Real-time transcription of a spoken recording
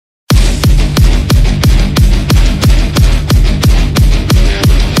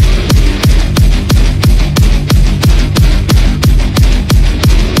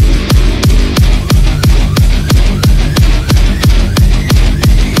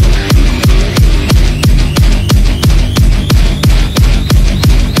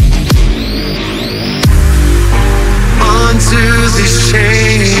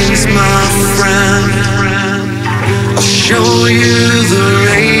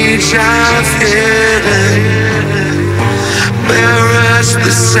rage I've hidden, perish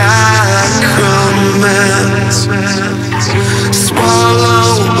the sacrament.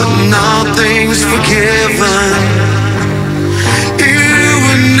 Swallow, but nothing's forgiven. You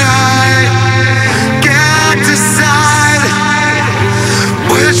and I can't decide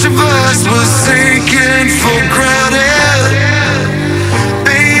which of us was taken for granted.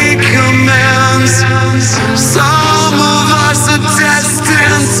 Make amends. Some of us are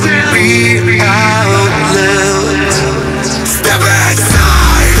destined to be outlived. Step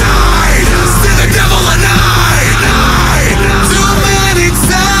aside, see the devil and I. Too many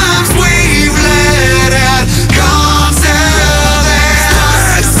times we've let it come to this.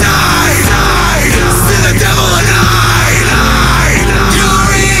 Step aside, see the devil and I. You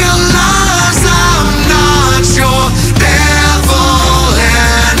realize I'm not your devil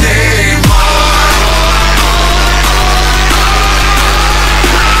anymore.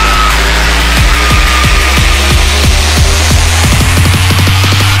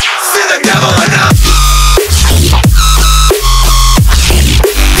 See the devil and I.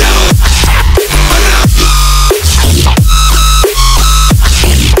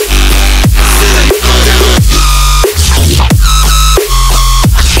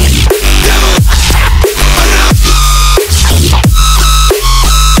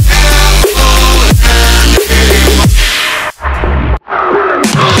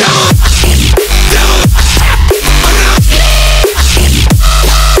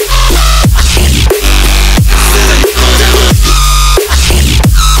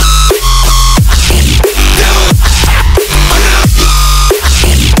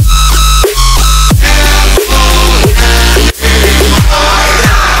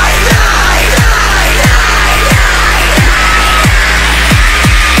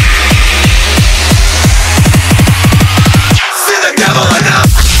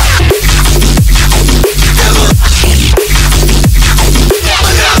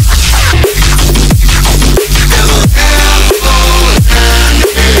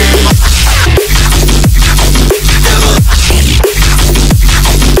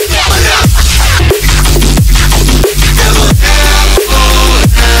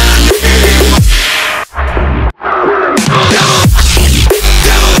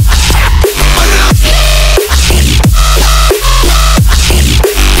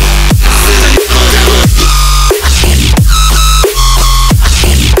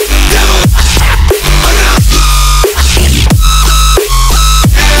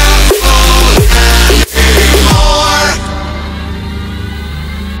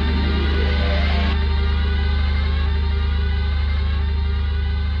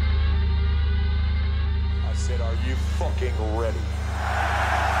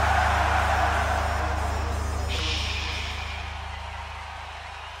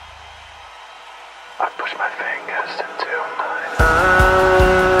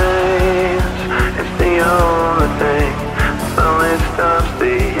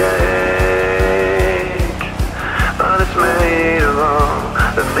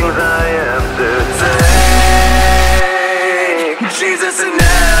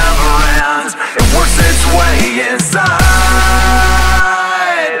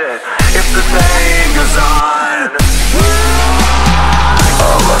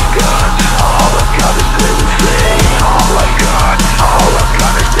 All I've got is living thing. All I've got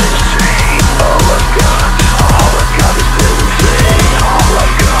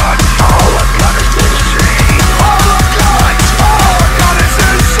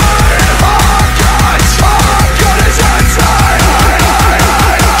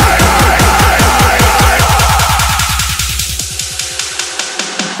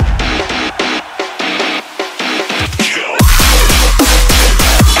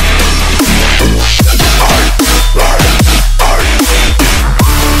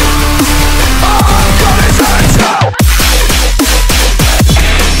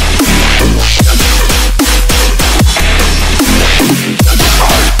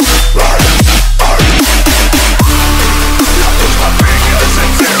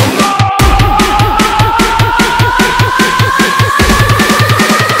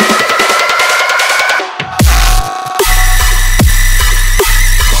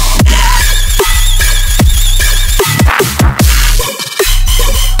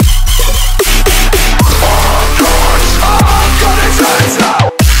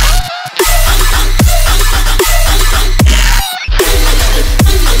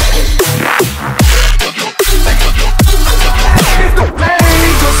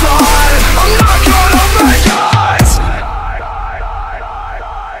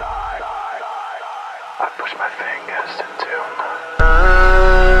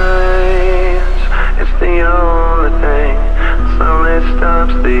it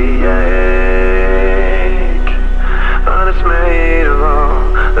stops the ache, but it's made of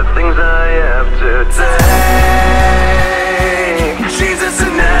all the things I have to take. Jesus,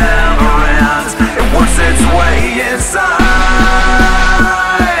 it never ends, it works its way inside.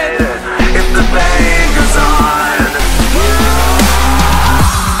 If the pain goes on,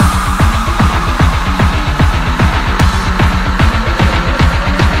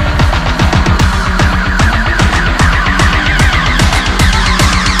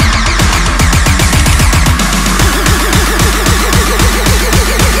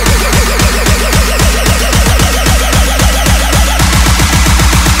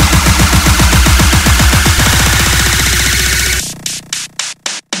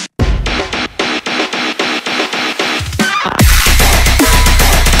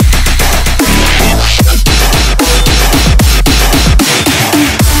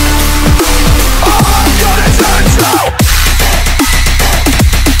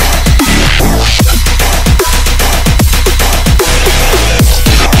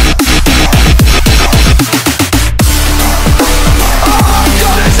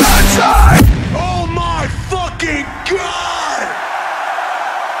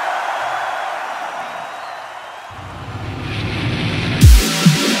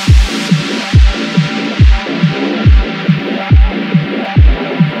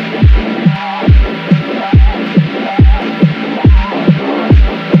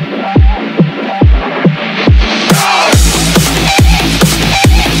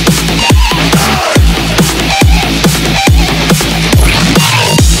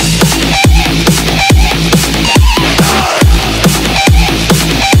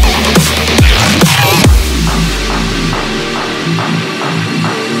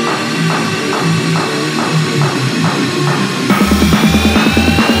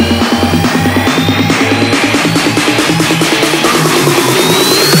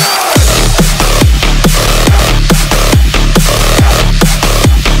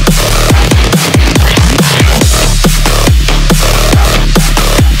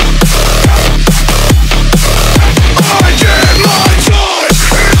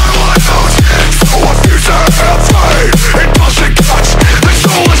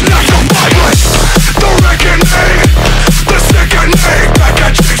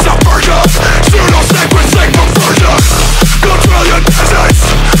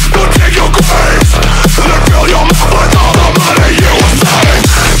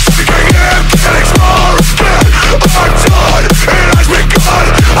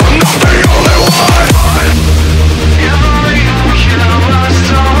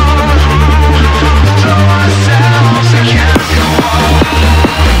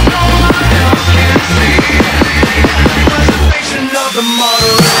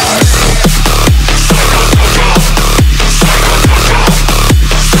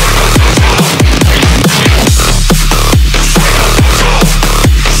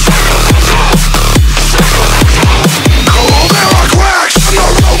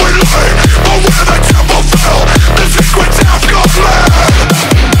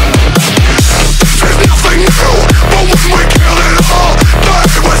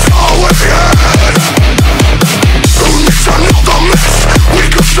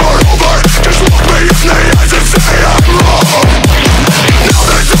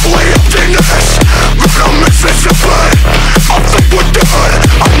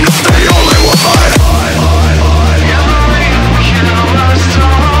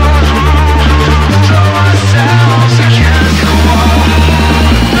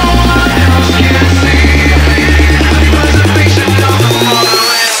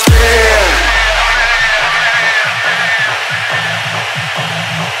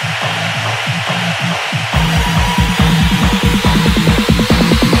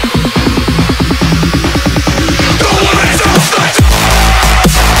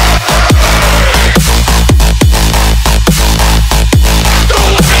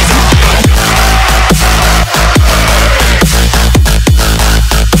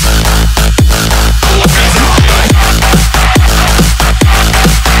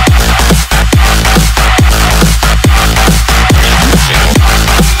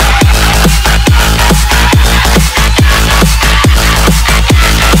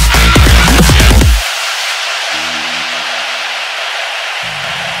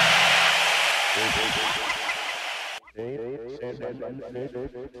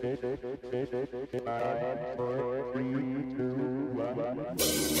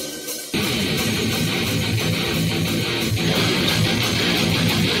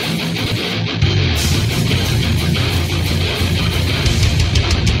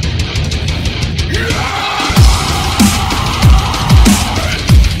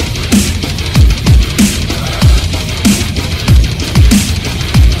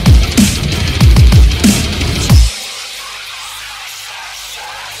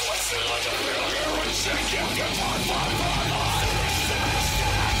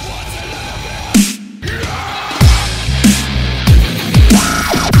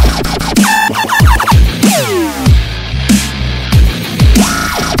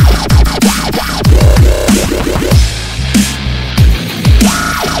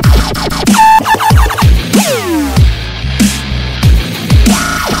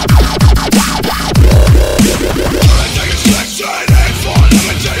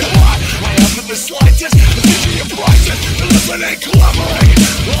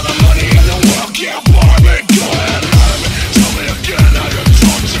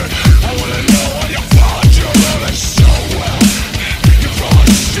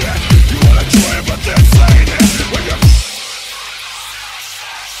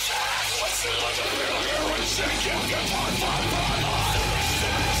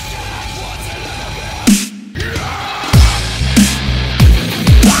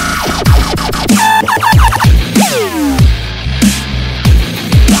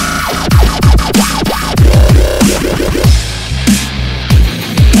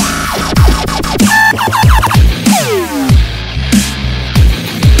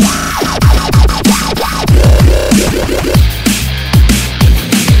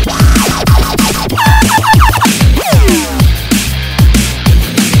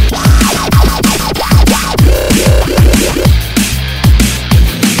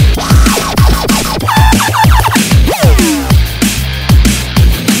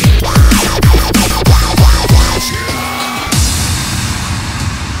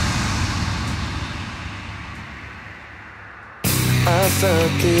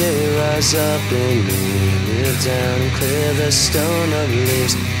 felt the air rise up in me. Kneel down and clear the stone of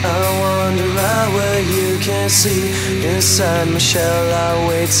leaves. I wander out where you can't see. Inside my shell I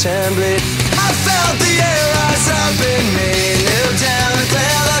wait and bleed. I felt the air rise up in me. Kneel down and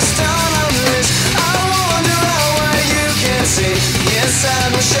clear the stone of leaves. I wander out where you can't see. Inside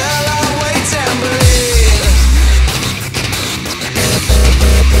my shell I wait and bleed.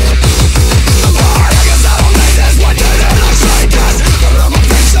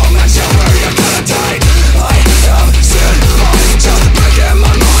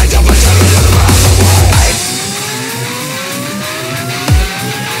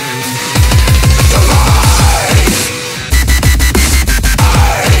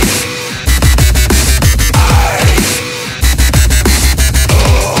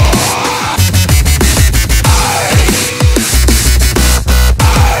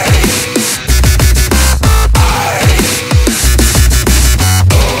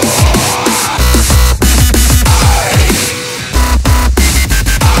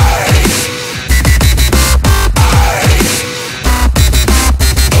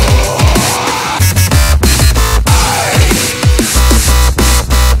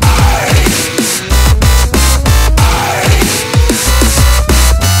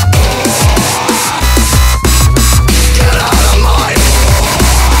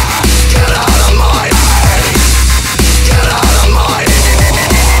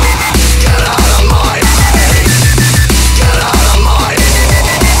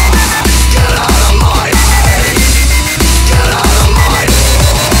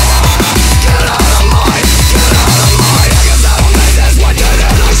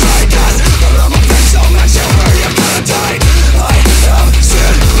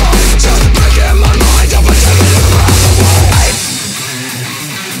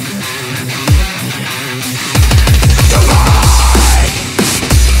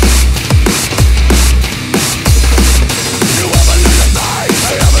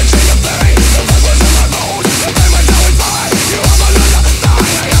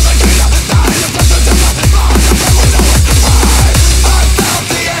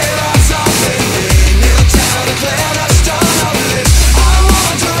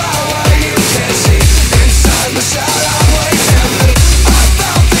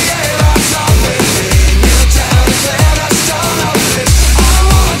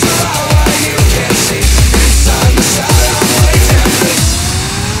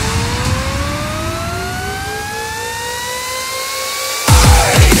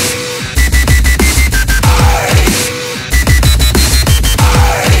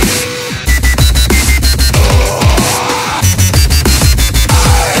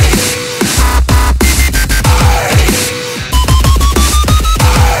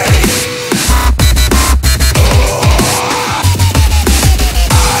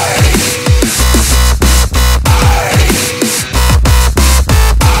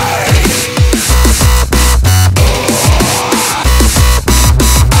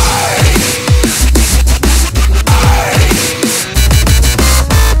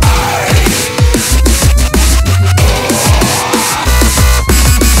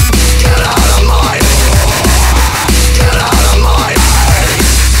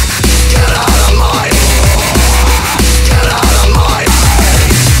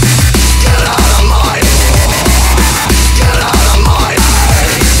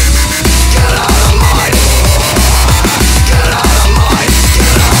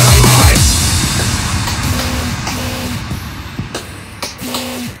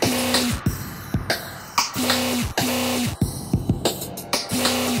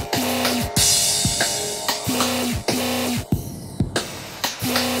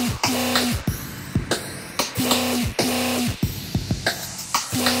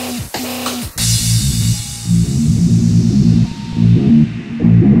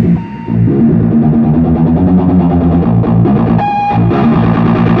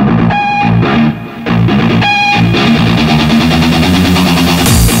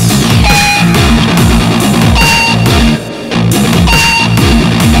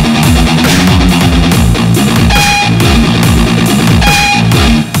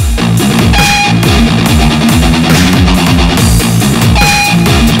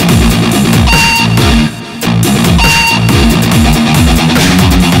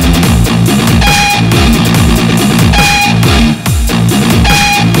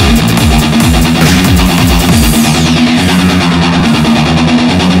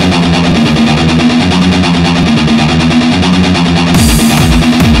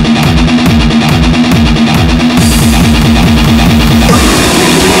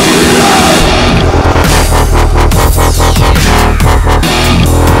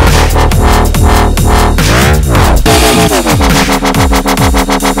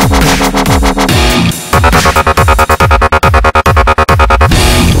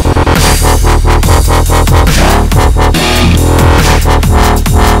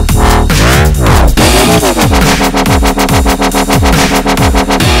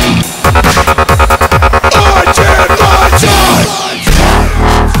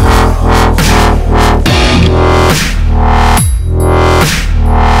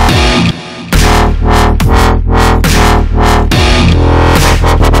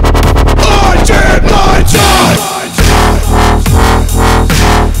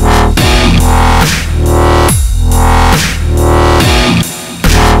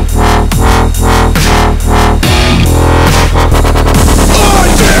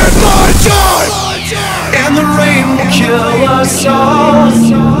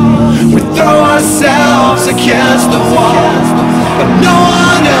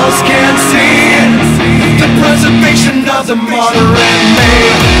 else can see the preservation of the martyr in me.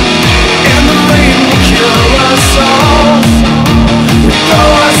 And the rain will cure us all. We throw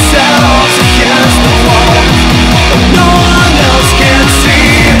ourselves against the wall. But no one else can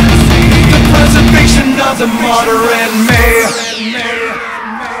see the preservation of the martyr in me.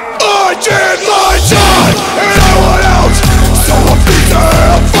 I did my time, and no one else. So I'm beat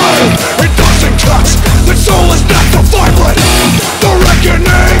and fired. It doesn't cut. The soul is not so vibrant. The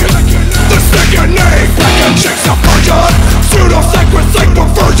reckoning, the sickening. Black chicks of virgin, pseudo-sacred like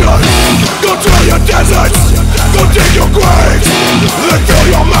perversion. Go drill your deserts, go dig your graves, then fill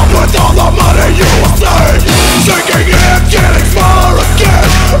your mouth with all the money you will save. Sinking in, getting smaller again.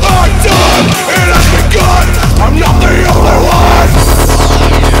 I'm done, it has begun. I'm not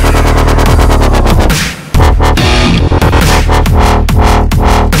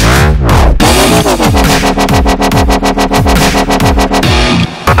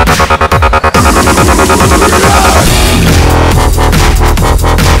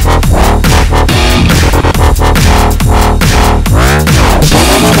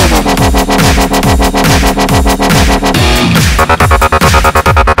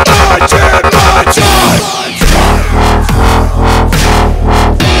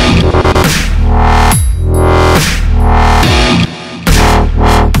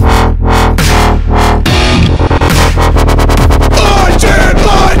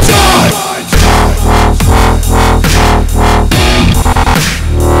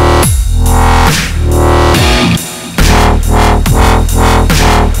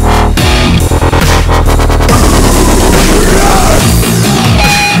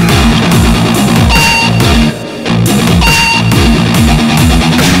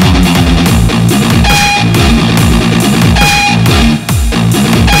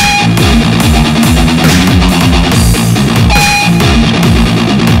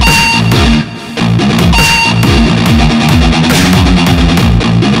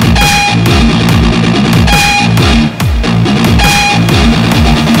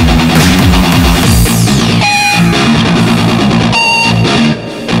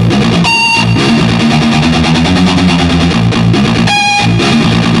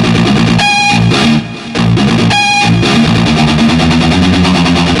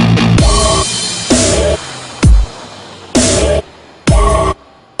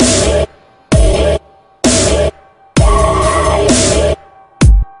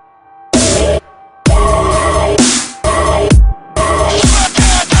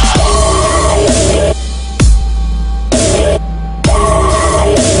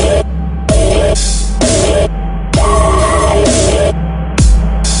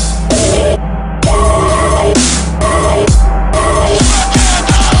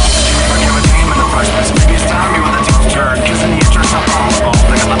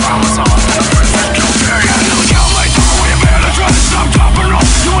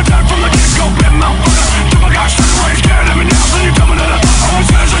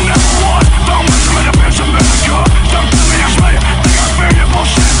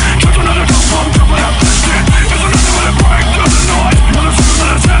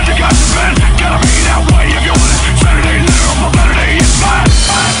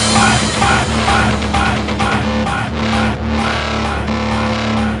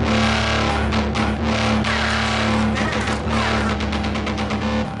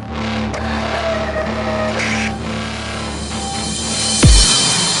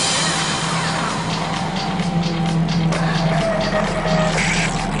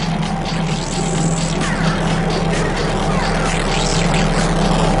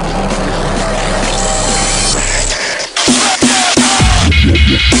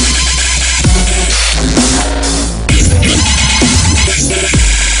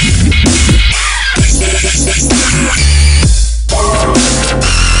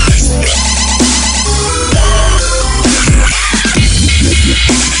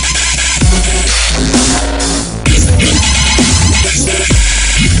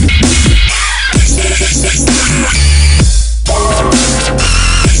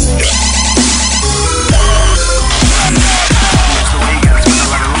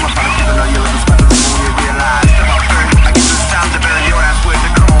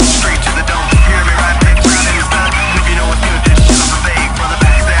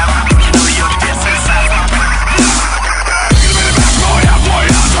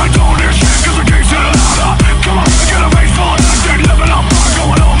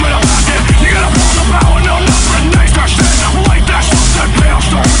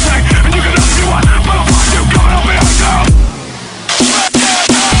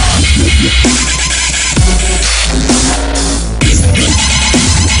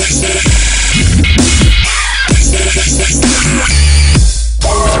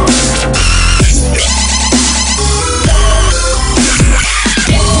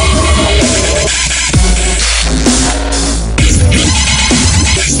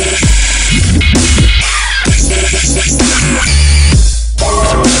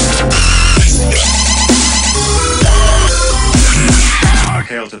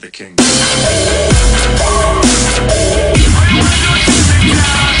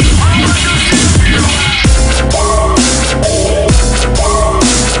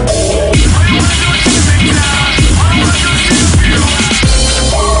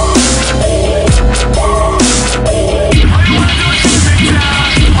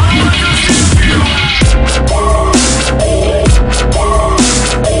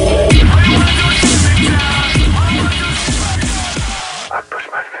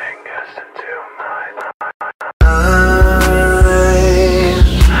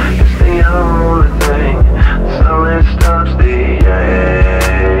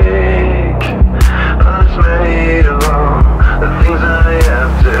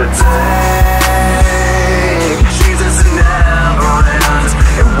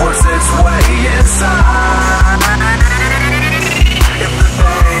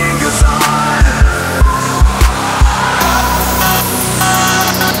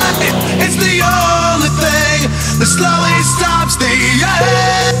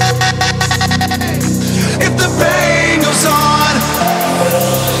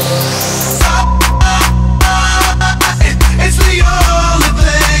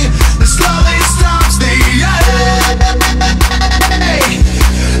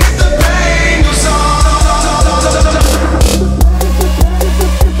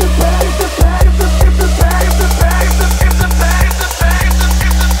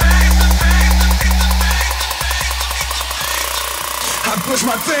push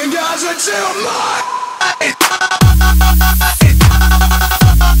my fingers into my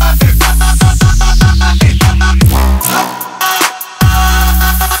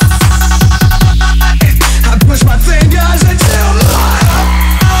I push my fingers into my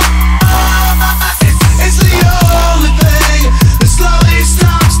it's the only thing that slowly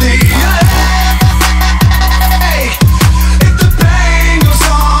stops the ache. If the pain goes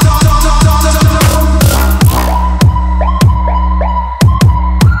on.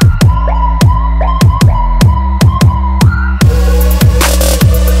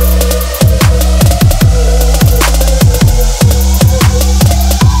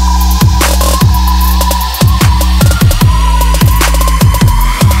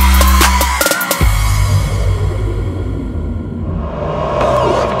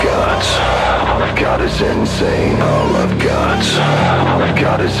 Insane, all I've got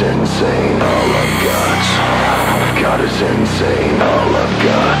is insane, all I've got is insane, all I've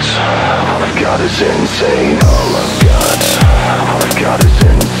got is insane, all I've got is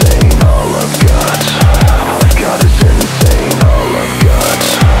insane, all I've got is insane, all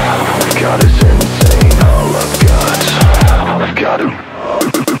I've got is insane, all I've got to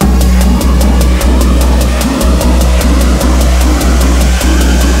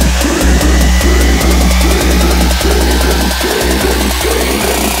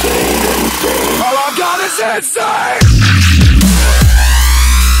All I've got is insane.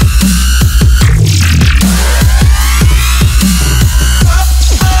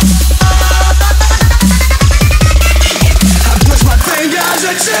 I push my fingers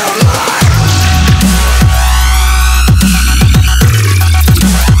into my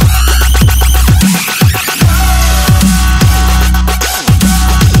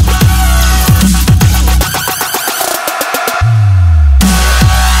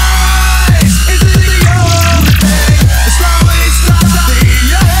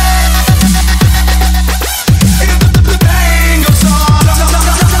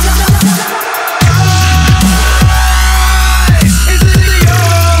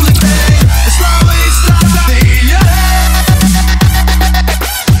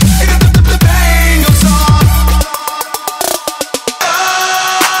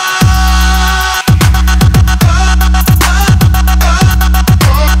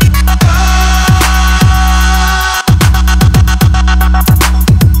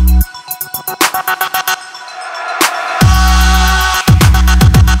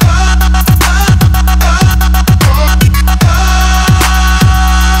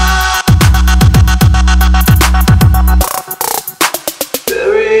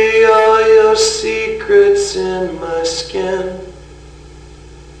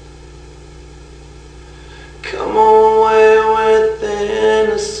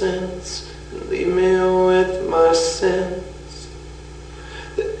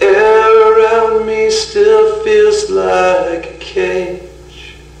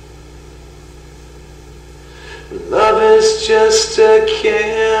just a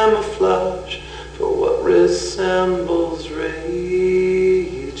camouflage for what resembles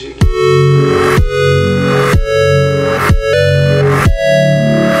rage again.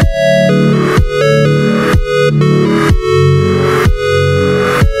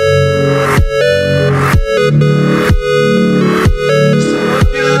 So if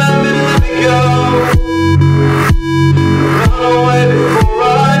you let me go, run away before I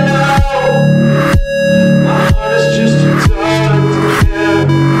know. My heart is just too tired to care.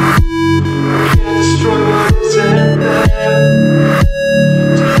 I can't destroy what isn't there.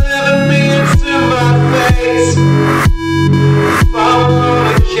 Deliver me into my face. If I'm alone, I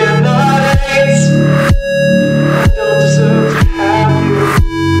cannot hate. I don't deserve to have you.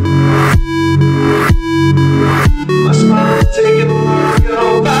 My smile is taking long ago.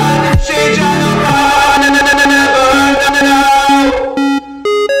 Find a change, I know never know.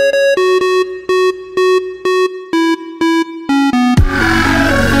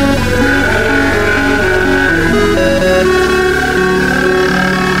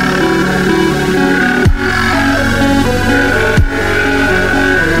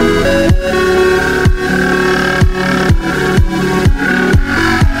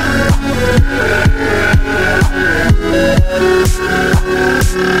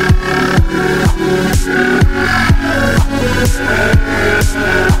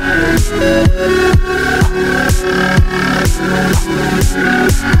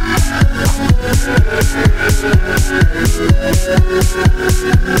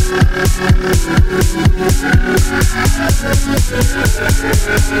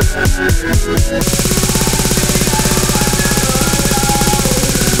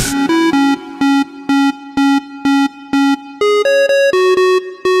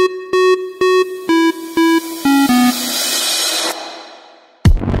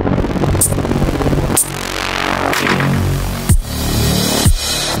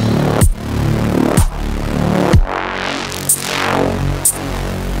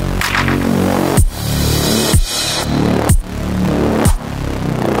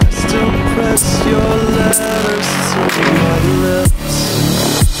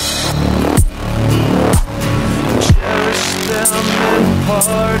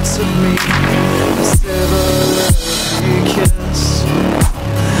 parts of me, a kiss.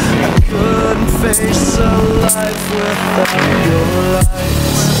 I couldn't face a life without your light.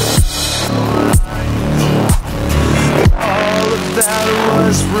 All of that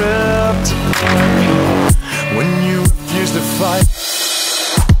was ripped apart when you refused to fight.